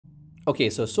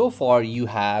Okay, so far you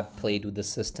have played with the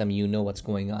system, you know what's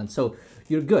going on. So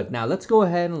you're good. Now let's go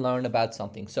ahead and learn about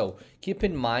something. So keep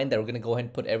in mind that we're gonna go ahead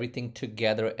and put everything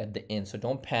together at the end. So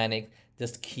don't panic,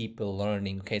 just keep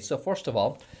learning. Okay, so first of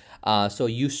all, so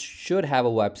you should have a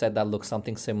website that looks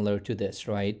something similar to this,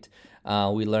 right?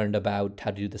 We learned about how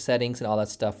to do the settings and all that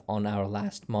stuff on our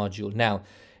last module. Now,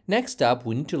 next up,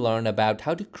 we need to learn about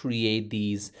how to create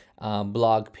these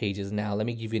blog pages. Now, let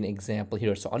me give you an example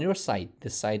here. So on your site,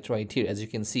 this site right here, as you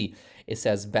can see, it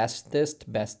says best this,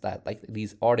 best that, like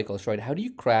these articles, right? How do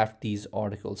you craft these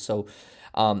articles? So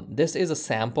this is a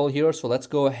sample here. So let's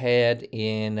go ahead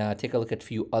and take a look at a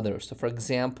few others. So for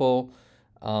example,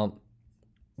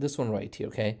 this one right here,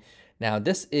 okay? Now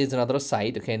this is another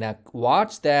site, okay? Now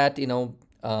watch that,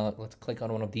 let's click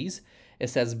on one of these. It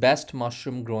says best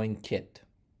mushroom growing kit.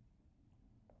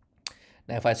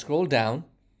 Now if I scroll down,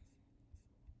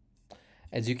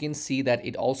 as you can see that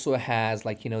it also has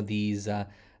like, these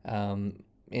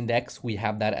index, we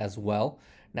have that as well.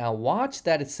 Now watch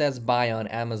that it says buy on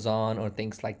Amazon or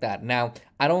things like that. Now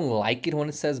I don't like it when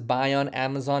it says buy on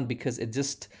Amazon because it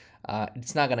just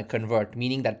it's not going to convert,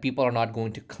 meaning that people are not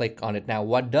going to click on it. Now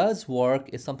what does work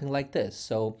is something like this.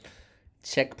 So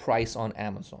check price on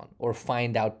Amazon or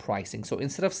find out pricing. So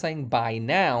instead of saying buy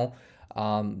now,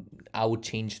 I would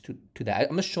change to that.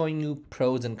 I'm just showing you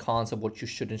pros and cons of what you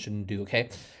should and shouldn't do, okay?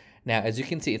 Now, as you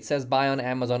can see, it says buy on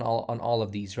Amazon on all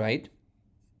of these, right?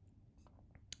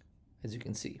 As you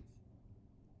can see.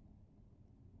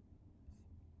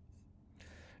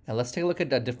 Now, let's take a look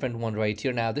at a different one right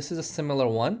here. Now, this is a similar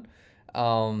one.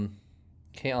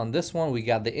 Okay, on this one, we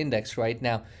got the index right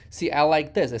now. See, I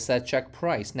like this. It says check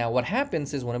price. Now, what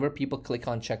happens is whenever people click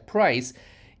on check price,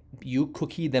 you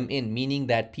cookie them in, meaning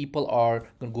that people are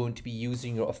going to be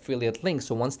using your affiliate link.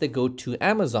 So once they go to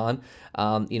Amazon,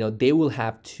 they will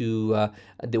have to,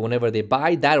 whenever they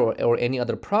buy that or any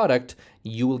other product,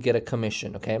 you will get a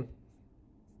commission, okay?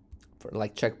 For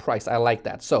like check price, I like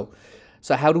that. So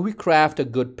how do we craft a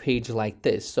good page like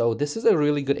this? So this is a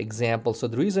really good example. So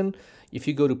the reason, if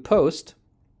you go to post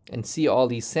and see all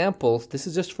these samples, this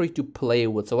is just for you to play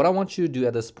with. So what I want you to do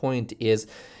at this point is,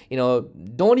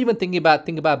 don't even think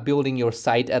about building your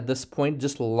site at this point.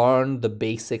 Just learn the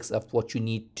basics of what you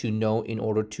need to know in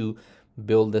order to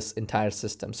build this entire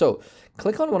system. So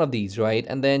click on one of these, right?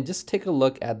 And then just take a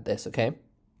look at this, okay?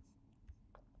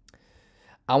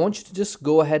 I want you to just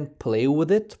go ahead and play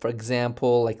with it. For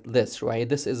example, like this, right?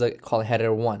 This is called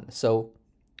header 1. So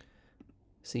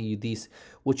see these,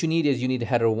 what you need is you need a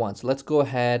header 1. So let's go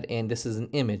ahead, and this is an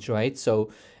image, right? So,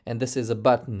 and this is a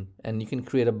button, and you can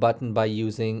create a button by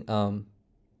using there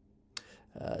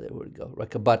we go,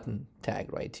 like a button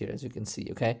tag right here, as you can see,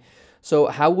 okay? So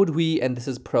how would we, and this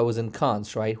is pros and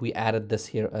cons, right? We added this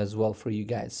here as well for you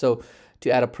guys. So to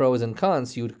add a pros and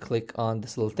cons, you would click on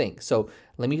this little thing. So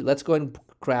let's go and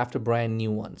craft a brand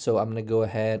new one. So I'm gonna go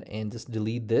ahead and just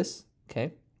delete this,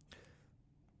 okay?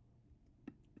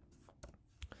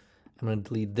 I'm going to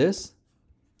delete this.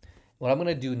 What I'm going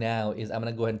to do now is I'm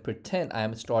going to go ahead and pretend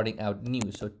I'm starting out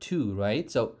new. So 2,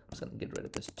 right? So I'm just going to get rid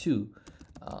of this 2.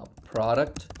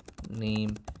 Product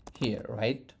name here,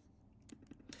 right?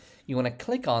 You want to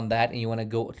click on that and you want to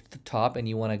go to the top and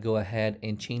you want to go ahead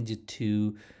and change it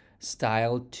to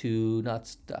style to, not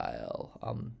style,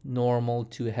 normal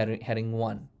to heading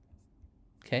 1.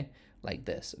 Okay? Like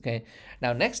this, okay?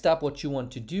 Now, next up, what you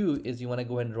want to do is you want to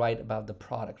go ahead and write about the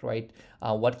product, right?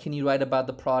 What can you write about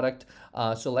the product?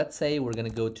 So let's say we're going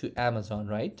to go to Amazon,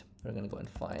 right? We're going to go and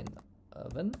find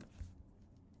oven.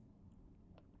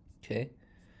 Okay.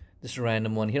 This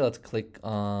random one here. Let's click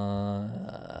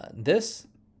on this.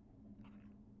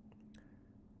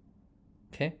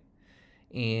 Okay.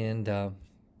 And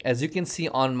as you can see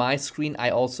on my screen, I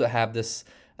also have this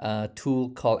tool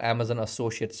called Amazon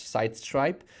Associates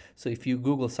SiteStripe. So if you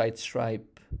Google SiteStripe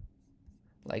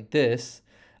like this,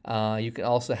 you can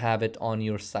also have it on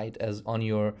your site as when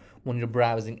you're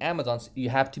browsing Amazon. So you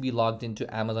have to be logged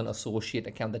into Amazon Associate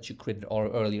account that you created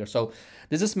earlier. So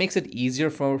this just makes it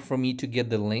easier for me to get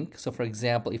the link. So for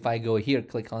example, if I go here,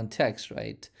 click on text,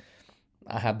 right?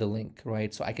 I have the link,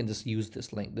 right? So I can just use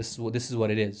this link. This is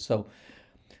what it is. So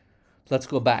let's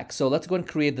go back. So let's go and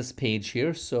create this page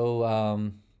here.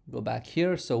 So go back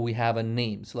here. So we have a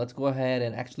name. So let's go ahead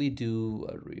and actually do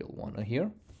a real one here.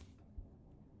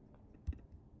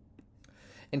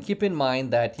 And keep in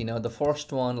mind that, the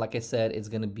first one, like I said, is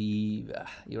going to be,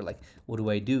 you're like, what do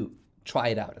I do? Try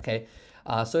it out, okay?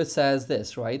 So it says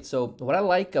this, right? So what I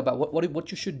like about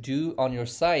what you should do on your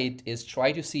site is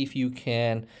try to see if you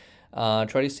can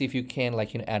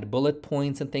add bullet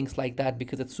points and things like that,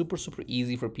 because it's super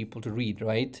easy for people to read,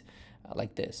 right?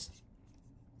 Like this.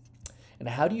 And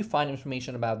how do you find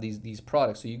information about these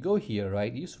products? So you go here,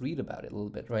 right? You just read about it a little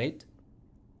bit, right?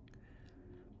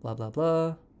 Blah blah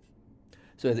blah.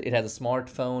 So it has a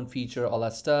smartphone feature, all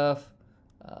that stuff.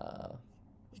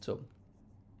 So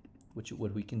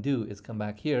what we can do is come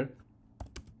back here,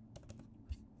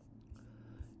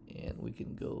 and we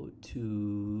can go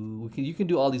to, you can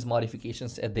do all these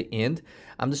modifications at the end.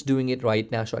 I'm just doing it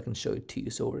right now so I can show it to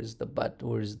you. So where's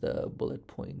the bullet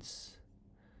points?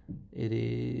 It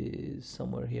is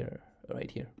somewhere here, right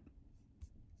here.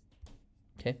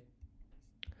 Okay.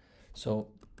 So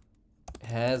it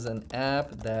has an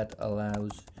app that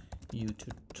allows you to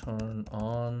turn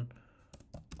on,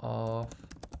 off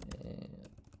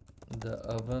the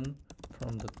oven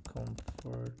from the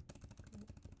comfort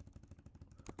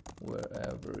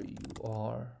wherever you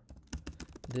are.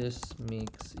 This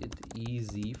makes it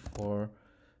easy for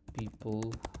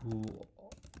people who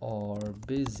are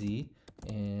busy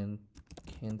and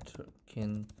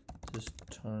can just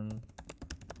turn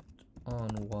on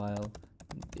while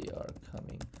they are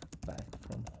coming back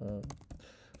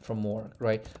from work,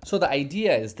 right? So the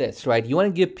idea is this, right? You want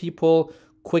to give people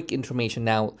quick information.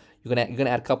 Now you're gonna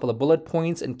add a couple of bullet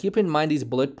points, and keep in mind these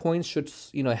bullet points should,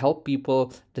 you know, help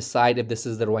people decide if this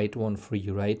is the right one for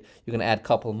you, right? You're gonna add a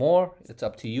couple more. It's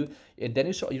up to you. And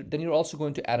then you're also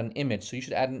going to add an image. So you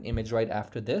should add an image right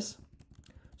after this.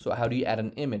 So how do you add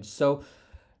an image? So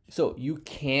you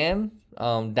can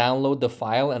download the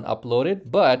file and upload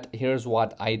it, but here's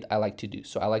what I like to do.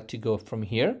 So I like to go from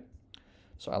here.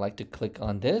 So I like to click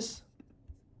on this.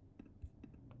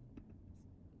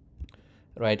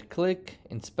 Right click,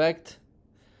 inspect.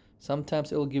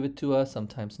 Sometimes it will give it to us,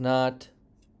 sometimes not.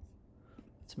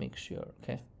 Let's make sure,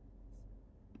 okay.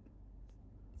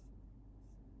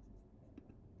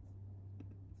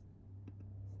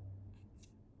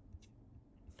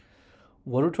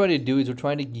 What we're trying to do is we're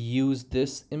trying to use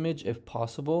this image if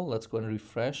possible. Let's go and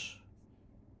refresh.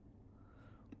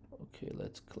 Okay,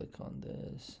 let's click on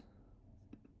this.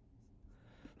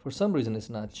 For some reason it's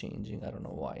not changing. I don't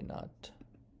know why not.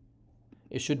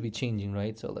 It should be changing,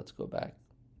 right? So let's go back.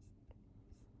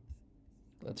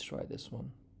 Let's try this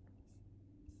one.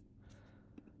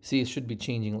 See, it should be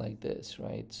changing like this,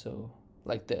 right? So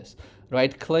like this.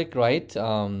 Right click, right?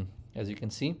 As you can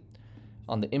see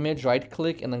on the image, right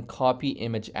click and then copy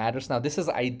image address. Now this is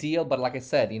ideal, but like I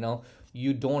said, you know,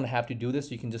 you don't have to do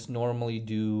this. You can just normally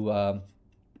do,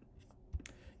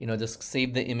 you know, just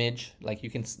save the image. Like you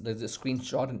can, there's a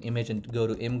screenshot an image and go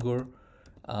to Imgur.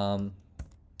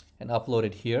 And upload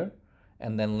it here,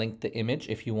 and then link the image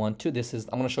if you want to. This is,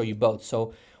 I'm going to show you both.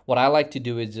 So what I like to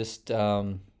do is just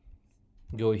go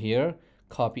here,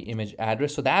 copy image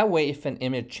address. So that way, if an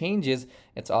image changes,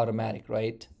 it's automatic,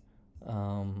 right?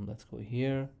 Let's go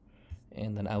here,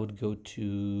 and then I would go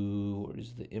to, where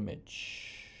is the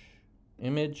image?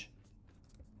 Image.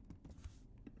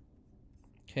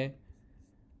 Okay.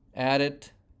 Add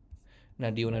it.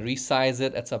 Now, do you want to resize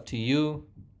it? That's up to you.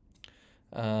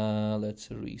 Let's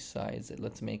resize it.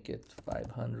 Let's make it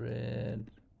 500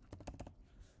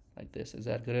 like this. Is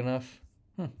that good enough?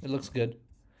 It looks good,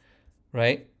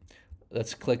 right?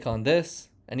 Let's click on this,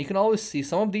 and you can always see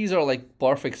some of these are like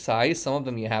perfect size. Some of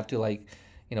them you have to, like,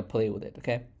 you know, play with it.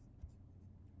 Okay.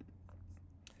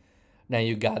 Now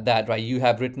you got that, right? You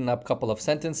have written up a couple of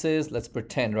sentences. Let's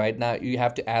pretend, right? Now you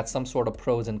have to add some sort of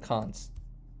pros and cons.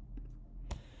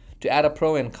 To add a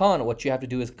pro and con, what you have to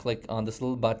do is click on this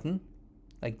little button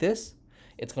like this.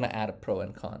 It's going to add a pro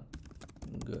and con.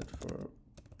 Good for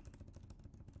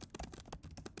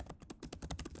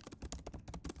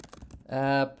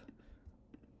app.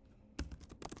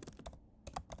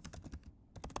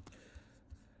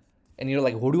 And you're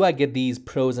like, where do I get these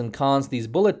pros and cons, these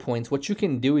bullet points? What you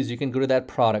can do is you can go to that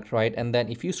product, right? And then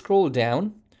if you scroll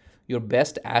down, your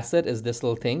best asset is this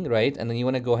little thing, right? And then you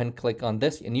want to go ahead and click on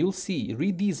this, and you'll see,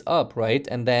 read these up, right?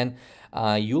 And then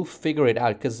you'll figure it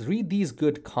out, because read these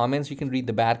good comments, you can read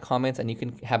the bad comments, and you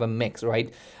can have a mix,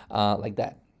 right? Like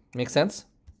that. Make sense?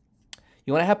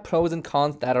 You want to have pros and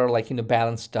cons that are, like, you know,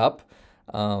 balanced up.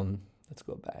 Let's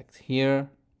go back here.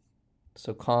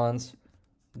 So cons,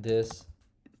 this,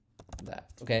 that.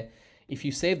 Okay. If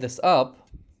you save this up,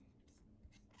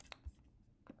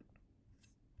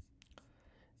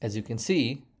 as you can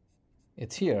see,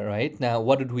 it's here, right? Now,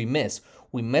 what did we miss?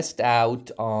 We missed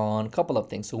out on a couple of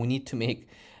things. So we need to make,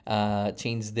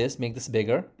 change this, make this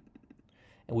bigger.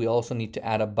 And we also need to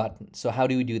add a button. So how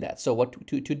do we do that? So what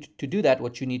to do that,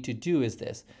 what you need to do is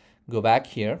this. Go back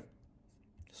here,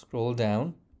 scroll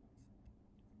down.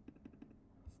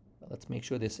 Let's make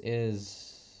sure this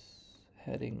is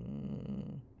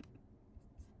heading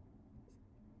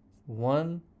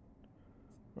 1,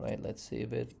 right? Let's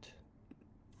save it.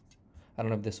 I don't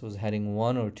know if this was heading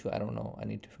 1 or 2. I don't know. I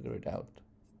need to figure it out.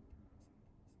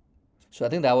 So I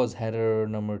think that was header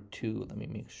number 2. Let me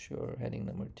make sure. Heading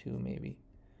number 2 maybe.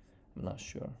 I'm not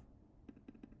sure.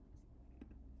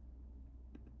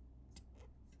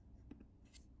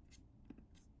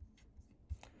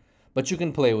 But you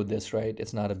can play with this, right?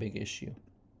 It's not a big issue.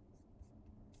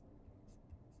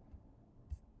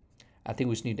 I think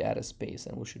we just need to add a space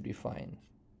and we should be fine.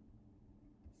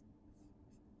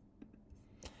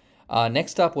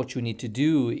 Next up, what you need to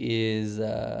do is,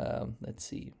 let's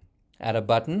see, add a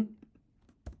button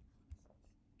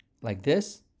like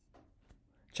this.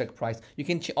 Check price. You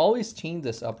can always change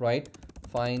this up, right?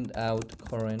 Find out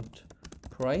current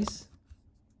price.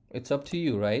 It's up to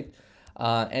you, right?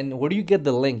 And where do you get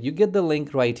the link? You get the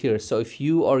link right here. So if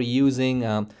you are using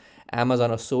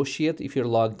Amazon Associate, if you're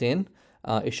logged in,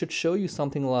 it should show you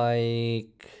something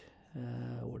like,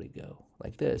 where'd it go?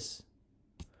 Like this.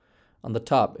 On the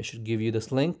top, it should give you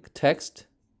this link, text.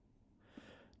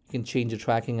 You can change the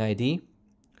tracking ID.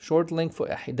 Short link, for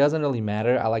it doesn't really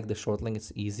matter. I like the short link,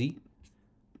 it's easy,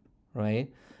 right?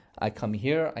 I come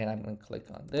here and I'm gonna click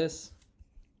on this.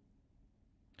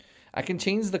 I can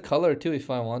change the color too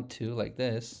if I want to, like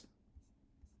this.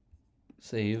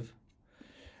 Save.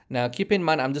 Now keep in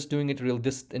mind, I'm just doing it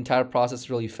this entire process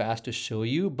really fast to show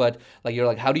you, but like you're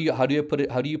like, how do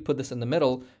you put this in the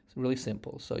middle? It's really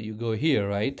simple. So you go here,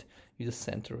 right? You just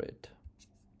center it.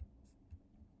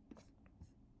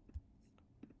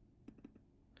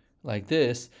 Like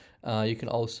this. You can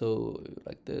also,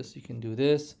 like this, you can do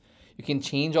this. You can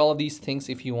change all of these things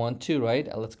if you want to, right?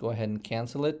 Let's go ahead and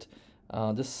cancel it.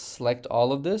 Just select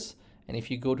all of this. And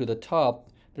if you go to the top,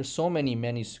 there's so many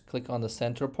menus. Click on the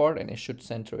center part and it should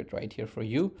center it right here for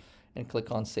you. And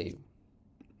click on save.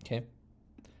 Okay.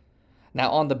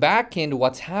 Now on the back end,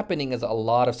 what's happening is a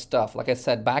lot of stuff. Like I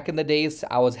said, back in the days,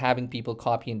 I was having people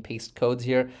copy and paste codes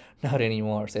here. Not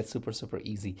anymore. So it's super, super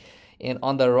easy. And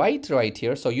on the right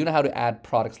here, so you know how to add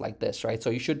products like this, right?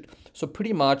 So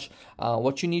pretty much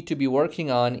what you need to be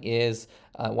working on is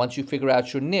once you figure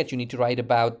out your niche, you need to write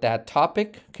about that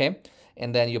topic, okay?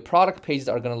 And then your product pages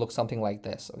are gonna look something like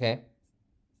this, okay?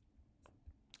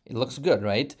 It looks good,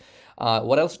 right?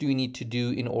 What else do you need to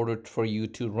do in order for you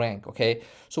to rank, okay?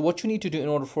 So what you need to do in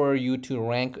order for you to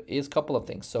rank is a couple of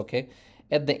things, okay?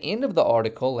 At the end of the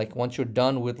article, like once you're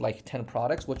done with like 10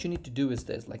 products, what you need to do is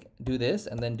this, like do this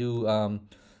and then do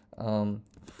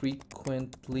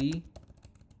frequently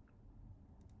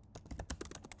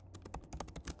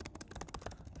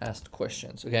asked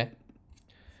questions, okay?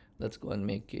 Let's go and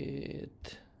make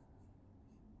it,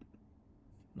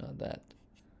 not that.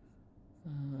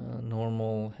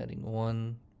 Normal heading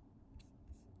 1,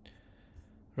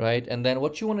 right? And then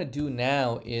what you want to do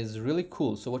now is really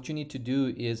cool. So what you need to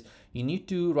do is you need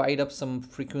to write up some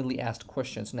frequently asked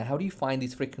questions. Now, how do you find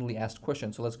these frequently asked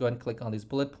questions? So let's go ahead and click on these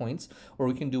bullet points, or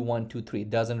we can do 1, 2, 3. It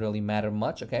doesn't really matter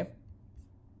much, okay?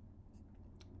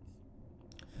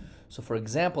 So for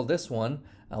example, this one,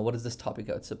 what is this topic?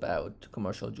 It's about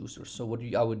commercial juicers. So what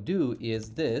I would do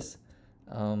is this,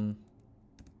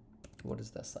 what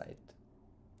is that site?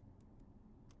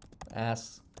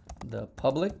 Ask the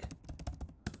public.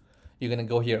 You're gonna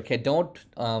go here, okay? Don't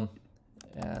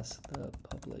ask the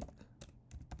public.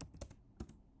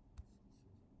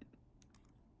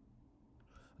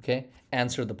 Okay,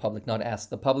 answer the public, not ask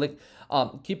the public.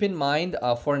 Keep in mind,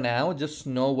 for now, just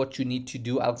know what you need to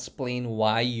do. I'll explain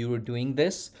why you are doing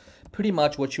this. Pretty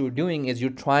much what you're doing is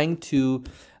you're trying to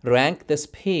rank this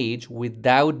page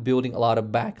without building a lot of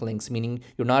backlinks, meaning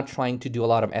you're not trying to do a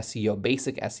lot of SEO,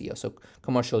 basic SEO, so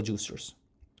commercial juicers.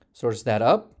 Search that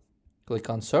up, click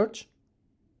on search.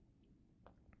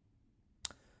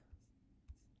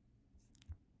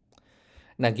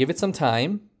 Now give it some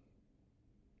time.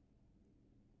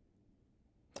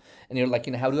 And you're like,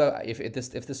 you know, how do I, if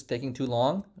this is taking too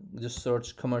long, just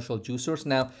search commercial juicers.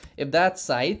 Now, if that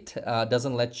site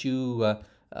doesn't let you,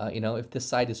 you know, if this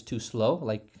site is too slow,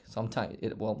 like sometimes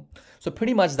it will. So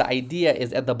pretty much the idea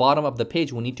is at the bottom of the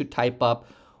page, we need to type up,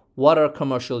 what are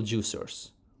commercial juicers?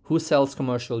 Who sells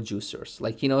commercial juicers?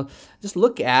 Like, you know, just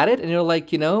look at it and you're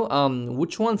like, you know,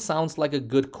 which one sounds like a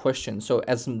good question? So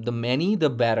as the many, the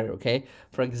better, okay?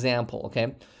 For example,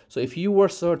 okay? So if you were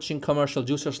searching commercial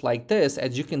juicers like this,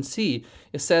 as you can see,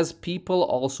 it says people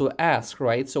also ask,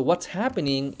 right? So what's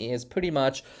happening is pretty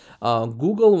much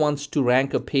Google wants to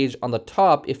rank a page on the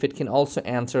top if it can also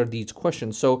answer these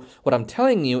questions. So what I'm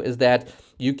telling you is that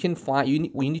you can find, you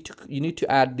need to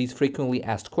add these frequently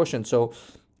asked questions. So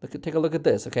take a look at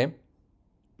this, okay?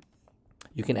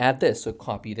 You can add this. So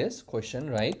copy this question,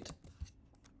 right?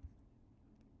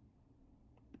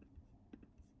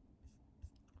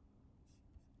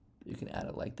 You can add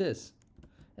it like this,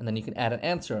 and then you can add an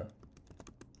answer.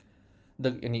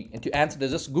 And to answer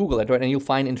this, just Google it, right? And you'll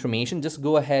find information. Just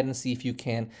go ahead and see if you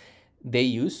can. They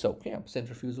use, so yeah,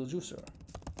 centrifugal juicer.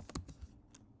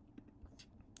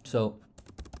 So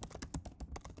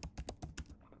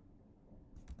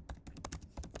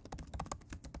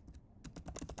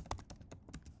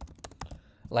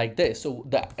like this. So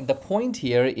the point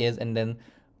here is, and then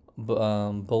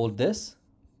bold this.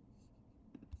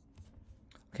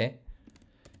 Okay.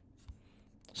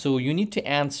 So you need to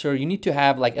answer, you need to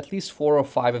have like at least 4 or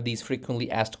 5 of these frequently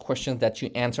asked questions that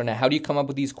you answer. Now, how do you come up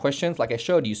with these questions? Like I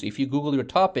showed you. So if you Google your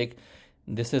topic,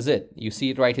 this is it. You see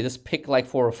it right here. Just pick like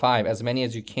 4 or 5, as many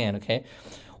as you can, okay?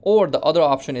 Or the other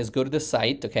option is go to the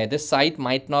site, okay? This site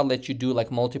might not let you do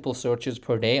like multiple searches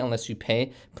per day unless you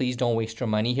pay. Please don't waste your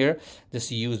money here.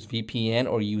 Just use VPN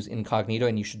or use incognito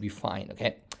and you should be fine,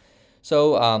 okay?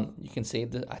 So you can say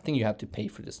that I think you have to pay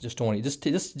for this. Just don't worry.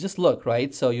 Just look,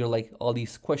 right? So you're like all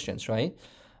these questions, right?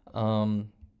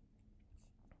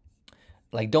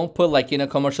 Like don't put like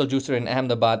commercial juicer in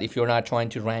Ahmedabad if you're not trying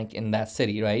to rank in that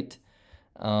city, right?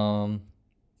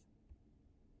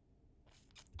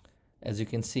 As you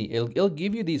can see, it'll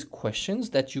give you these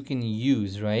questions that you can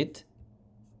use, right?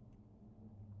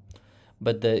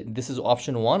 But this is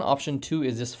option 1. Option 2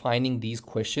 is just finding these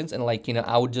questions, and like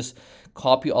I would just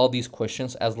copy all these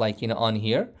questions as like on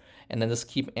here, and then just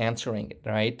keep answering it,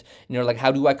 right? And you're like,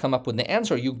 how do I come up with the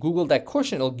answer? You Google that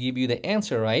question, it'll give you the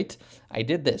answer, right? I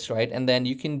did this, right? And then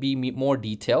you can be more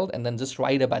detailed and then just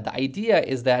write about. The idea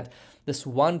is that this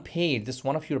one page, this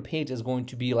one of your page is going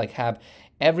to be like have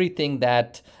everything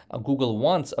that Google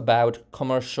wants about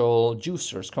commercial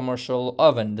juicers, commercial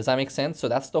oven. Does that make sense? So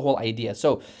that's the whole idea.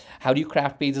 So how do you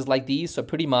craft pages like these? So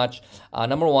pretty much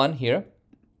number 1 here,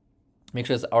 make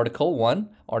sure it's article 1,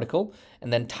 article,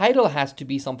 and then title has to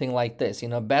be something like this,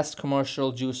 best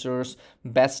commercial juicers,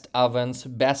 best ovens,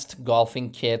 best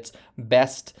golfing kits,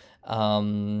 best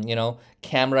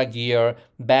camera gear,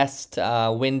 best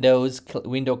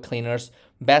window cleaners,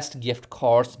 best gift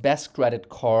cards, best credit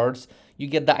cards. You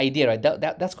get the idea, right?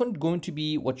 That's going to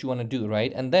be what you want to do,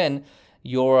 right? And then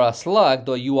your slug,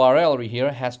 the URL right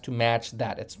here, has to match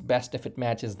that. It's best if it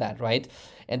matches that, right?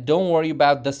 And don't worry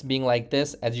about this being like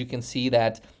this. As you can see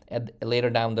that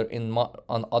later down there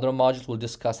on other modules, we'll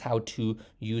discuss how to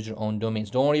use your own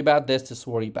domains. Don't worry about this, just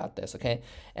worry about this, okay?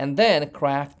 And then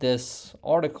craft this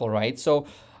article, right? So,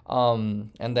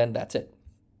 and then that's it.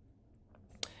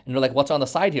 And you're like, what's on the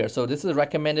side here? So this is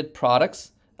recommended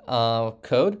products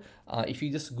code. If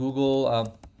you just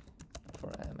Google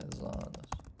for Amazon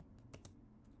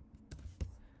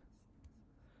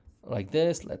like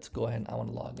this, let's go ahead. I want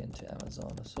to log into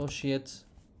Amazon Associates.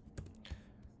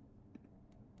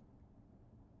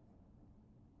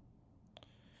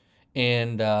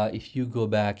 And if you go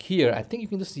back here, I think you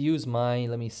can just use my,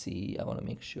 let me see, I want to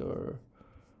make sure.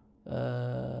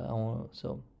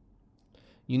 So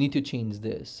you need to change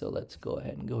this. So let's go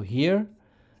ahead and go here.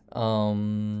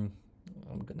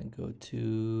 I'm gonna go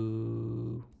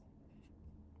to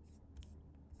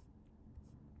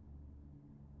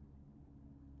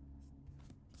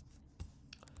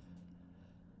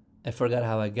I forgot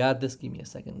how I got this. Give me a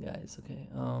second, guys. Okay.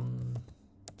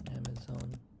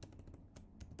 Amazon.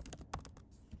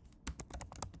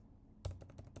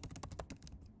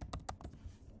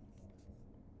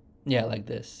 Yeah, like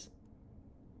this.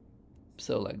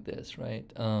 So like this,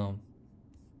 right?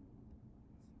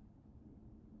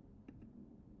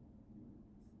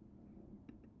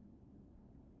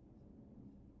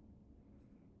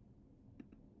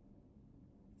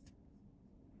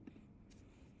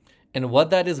 And what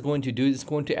that is going to do is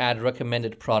going to add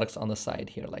recommended products on the side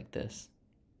here like this.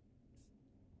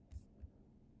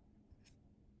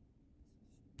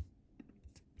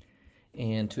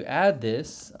 And to add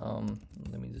this,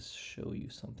 let me just show you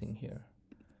something here.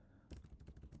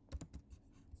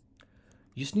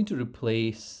 You just need to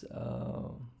replace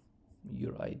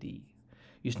your ID.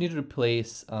 You just need to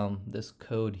replace this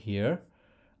code here.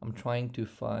 I'm trying to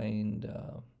find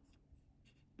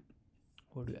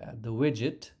where to add the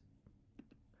widget.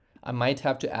 I might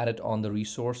have to add it on the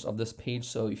resource of this page.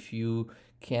 So if you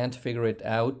can't figure it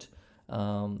out,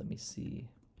 let me see.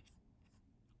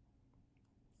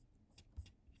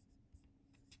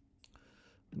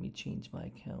 Let me change my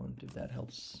account if that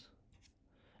helps.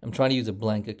 I'm trying to use a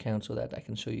blank account so that I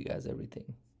can show you guys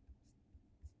everything.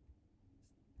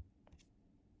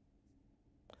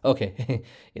 Okay,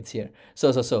 it's here.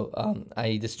 So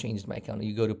I just changed my account.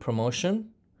 You go to promotion,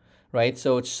 right?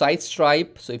 So it's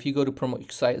SiteStripe. So if you go to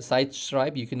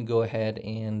SiteStripe, you can go ahead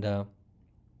and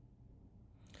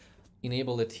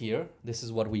enable it here. This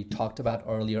is what we talked about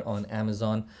earlier on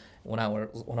Amazon when I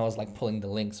was like pulling the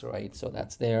links, right? So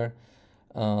that's there.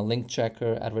 Link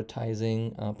checker,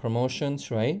 advertising,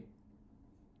 promotions, right?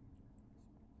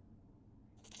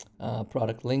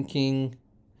 Product linking.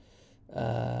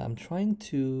 I'm trying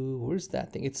to, where's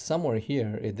that thing? It's somewhere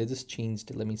here. They just changed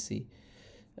it. Let me see.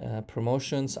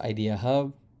 Promotions, Idea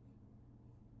Hub.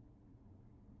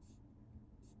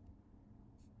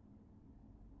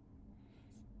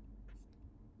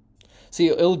 See,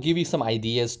 it'll give you some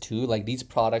ideas too. Like these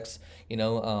products, you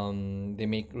know, they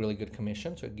make really good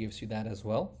commission. So it gives you that as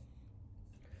well.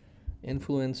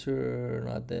 Influencer,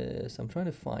 not this. I'm trying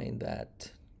to find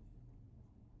that.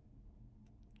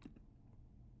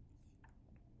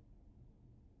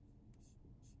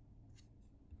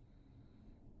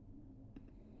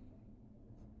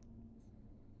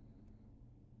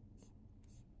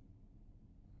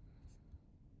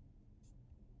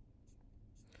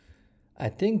 I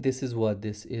think this is what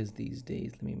this is these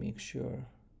days. Let me make sure.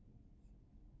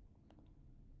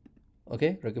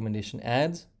 Okay, recommendation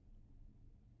ads.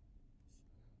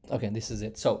 Okay, this is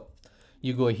it. So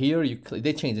you go here,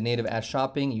 they change the native ad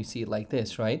shopping. You see it like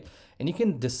this, right? And you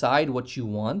can decide what you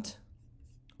want,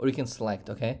 or you can select,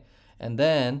 okay? And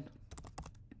then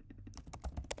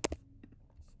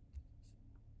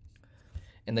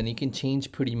you can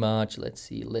change pretty much, let's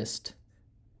see, list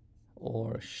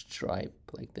or stripe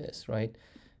like this, right?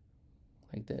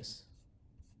 Like this.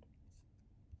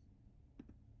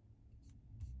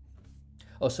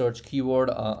 Oh, search keyword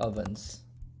ovens.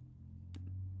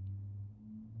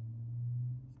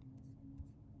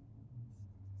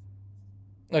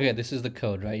 Okay, this is the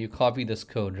code, right? You copy this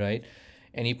code, right?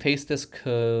 And you paste this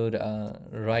code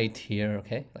right here,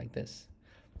 okay? Like this.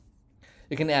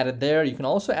 You can add it there. You can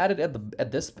also add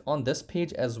it on this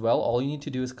page as well. All you need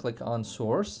to do is click on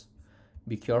source.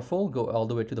 Be careful, go all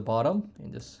the way to the bottom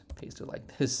and just paste it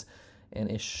like this, and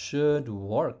it should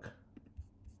work.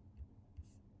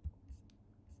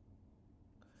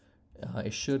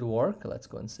 It should work. Let's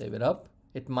go and save it up.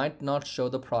 It might not show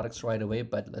the products right away,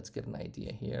 but let's get an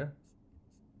idea here.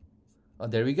 Oh,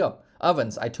 there we go.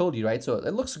 Ovens, I told you, right? So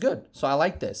it looks good. So I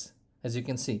like this, as you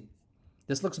can see.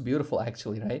 This looks beautiful,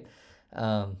 actually, right?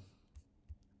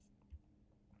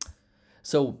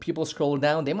 So people scroll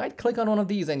down, they might click on one of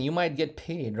these and you might get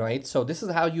paid, right? So this is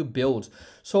how you build.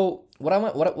 So what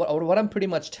I'm pretty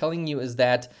much telling you is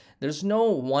that there's no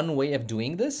one way of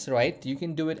doing this, right? You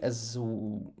can do it as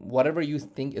whatever you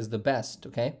think is the best,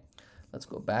 okay? Let's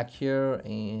go back here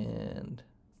and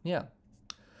yeah.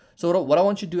 So what I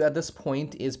want you to do at this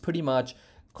point is pretty much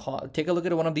take a look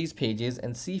at one of these pages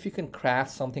and see if you can craft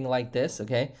something like this,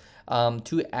 okay?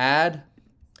 To add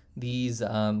these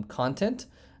content,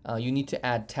 you need to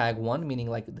add tag 1, meaning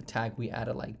like the tag we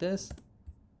added like this.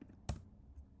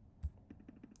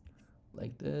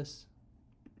 Like this.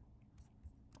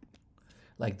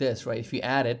 Like this, right? If you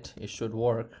add it, it should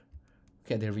work.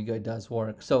 Okay, there we go, it does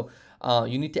work. So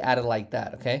you need to add it like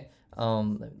that, okay?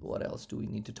 What else do we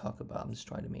need to talk about? I'm just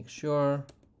trying to make sure.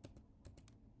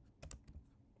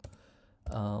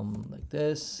 Like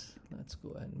this. Let's go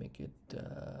ahead and make it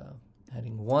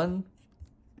heading 1.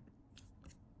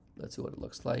 Let's see what it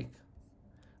looks like.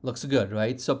 Looks good,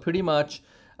 right? So pretty much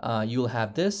you'll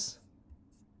have this.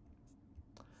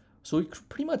 So we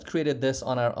pretty much created this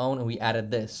on our own and we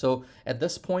added this. So at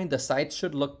this point, the site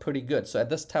should look pretty good. So at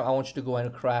this time, I want you to go ahead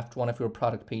and craft one of your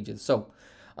product pages. So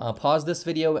pause this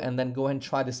video and then go ahead and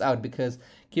try this out, because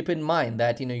keep in mind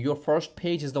that, you know, your first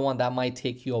page is the one that might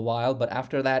take you a while, but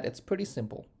after that, it's pretty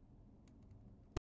simple.